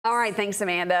All right, thanks,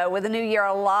 Amanda. With the new year,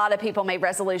 a lot of people made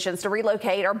resolutions to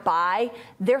relocate or buy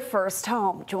their first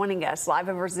home. Joining us live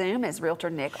over Zoom is Realtor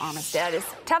Nick Armistead. It's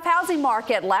a tough housing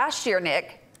market last year,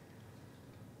 Nick.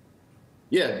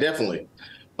 Yeah, definitely.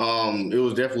 It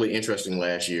was definitely interesting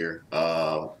last year.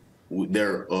 With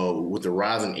the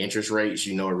rise in interest rates,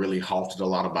 it really halted a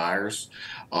lot of buyers.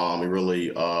 It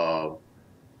really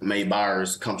made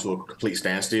buyers come to a complete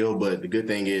standstill. But the good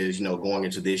thing is, going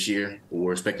into this year,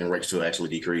 we're expecting rates to actually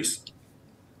decrease.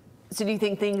 So do you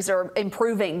think things are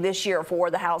improving this year for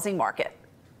the housing market?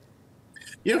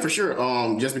 Yeah, for sure.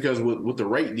 Just because with the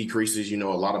rate decreases, a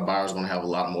lot of buyers are going to have a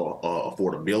lot more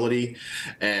affordability,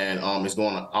 and it's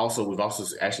going to also we've also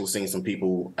actually seen some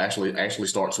people actually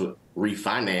start to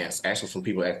refinance. Actually, some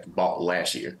people that bought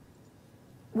last year.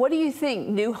 What do you think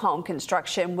new home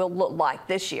construction will look like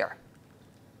this year?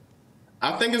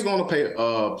 I think it's going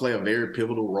to play a very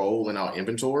pivotal role in our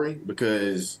inventory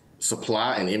because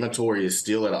supply and inventory is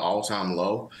still at an all-time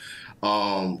low.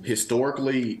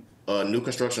 Historically, new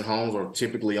construction homes are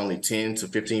typically only 10 to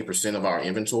 15% of our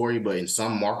inventory, but in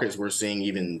some markets we're seeing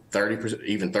even 30%,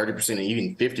 and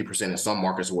even 50% in some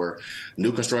markets where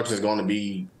new construction is going to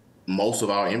be most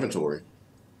of our inventory.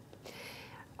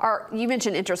 You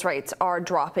mentioned interest rates are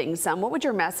dropping some. What would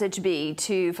your message be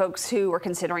to folks who are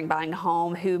considering buying a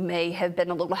home who may have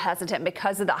been a little hesitant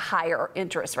because of the higher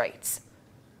interest rates?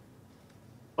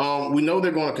 We know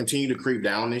they're going to continue to creep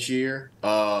down this year.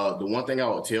 The one thing I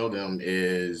would tell them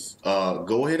is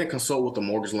go ahead and consult with the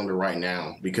mortgage lender right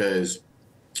now, because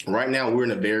right now we're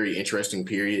in a very interesting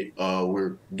period.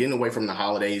 We're getting away from the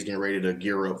holidays, getting ready to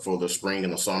gear up for the spring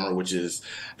and the summer, which is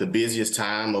the busiest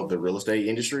time of the real estate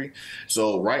industry.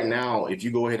 So right now, if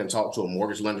you go ahead and talk to a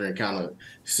mortgage lender and kind of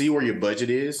see where your budget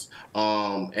is,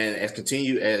 and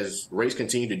as rates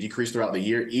continue to decrease throughout the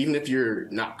year, even if you're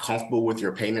not comfortable with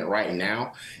your payment right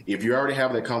now, if you already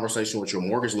have that conversation with your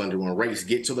mortgage lender, when rates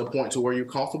get to the point to where you're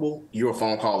comfortable, you're a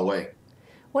phone call away.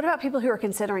 What about people who are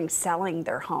considering selling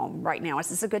their home right now? Is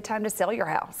this a good time to sell your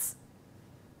house?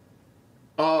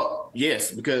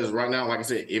 Yes, because right now, like I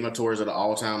said, inventory is at an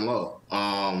all-time low.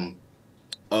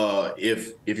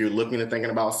 If you're looking and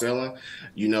thinking about selling,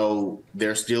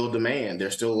 there's still demand.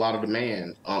 There's still a lot of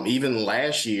demand. Even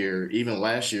last year, even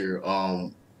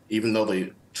though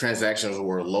the transactions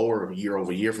were lower year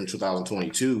over year from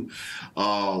 2022,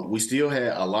 we still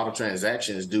had a lot of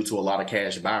transactions due to a lot of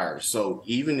cash buyers. So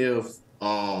even if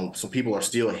some people are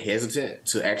still hesitant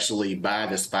to actually buy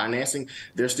this financing,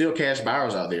 there's still cash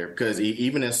buyers out there, because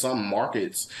even in some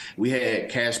markets, we had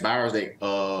cash buyers that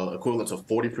equivalent to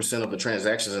 40% of the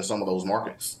transactions in some of those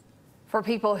markets. For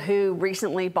people who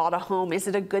recently bought a home, is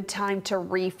it a good time to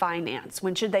refinance?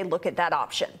 When should they look at that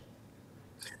option?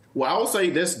 Well, I would say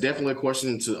that's definitely a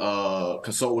question to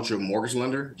consult with your mortgage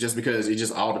lender, just because it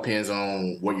just all depends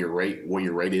on what your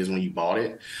rate is when you bought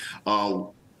it.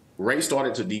 Rates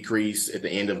started to decrease at the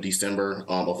end of December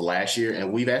of last year,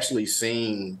 and we've actually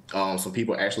seen some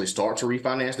people actually start to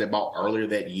refinance that bought earlier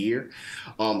that year,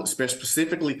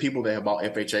 specifically people that have bought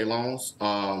FHA loans.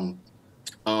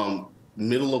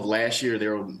 Middle of last year, they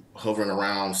were hovering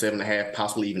around 7.5%,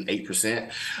 possibly even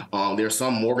 8%. There's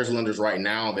some mortgage lenders right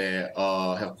now that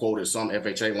have quoted some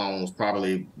FHA loans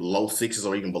probably low sixes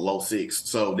or even below 6.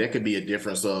 So there could be a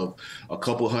difference of a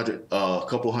couple hundred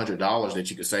dollars that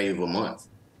you could save a month.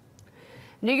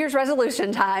 New Year's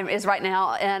resolution time is right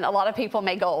now, and a lot of people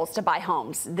make goals to buy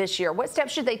homes this year. What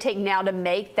steps should they take now to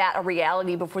make that a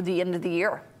reality before the end of the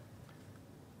year?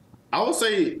 I would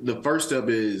say the first step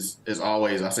is, as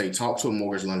always, I say talk to a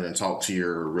mortgage lender and talk to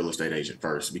your real estate agent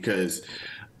first, because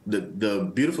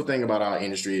the beautiful thing about our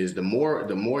industry is the more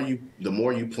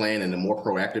you plan and the more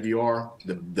proactive you are,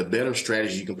 the better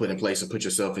strategy you can put in place and put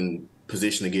yourself in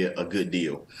position to get a good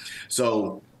deal.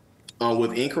 So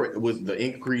with the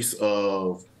increase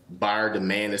of buyer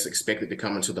demand that's expected to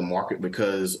come into the market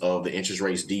because of the interest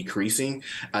rates decreasing,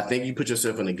 I think you put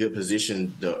yourself in a good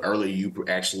position the earlier you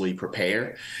actually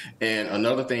prepare. And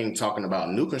another thing, talking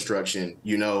about new construction,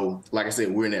 like I said,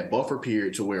 we're in that buffer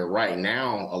period to where right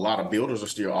now a lot of builders are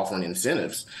still offering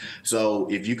incentives. So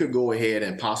if you could go ahead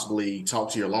and possibly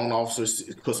talk to your loan officers,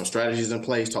 put some strategies in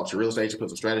place, talk to your real estate agent, put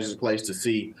some strategies in place to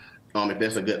see if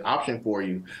that's a good option for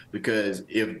you, because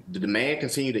if the demand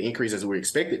continue to increase as we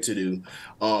expect it to do,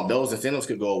 those incentives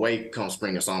could go away come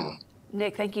spring or summer.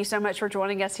 Nick, thank you so much for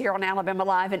joining us here on Alabama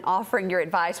Live and offering your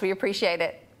advice. We appreciate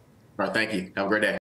it. All right, thank you. Have a great day.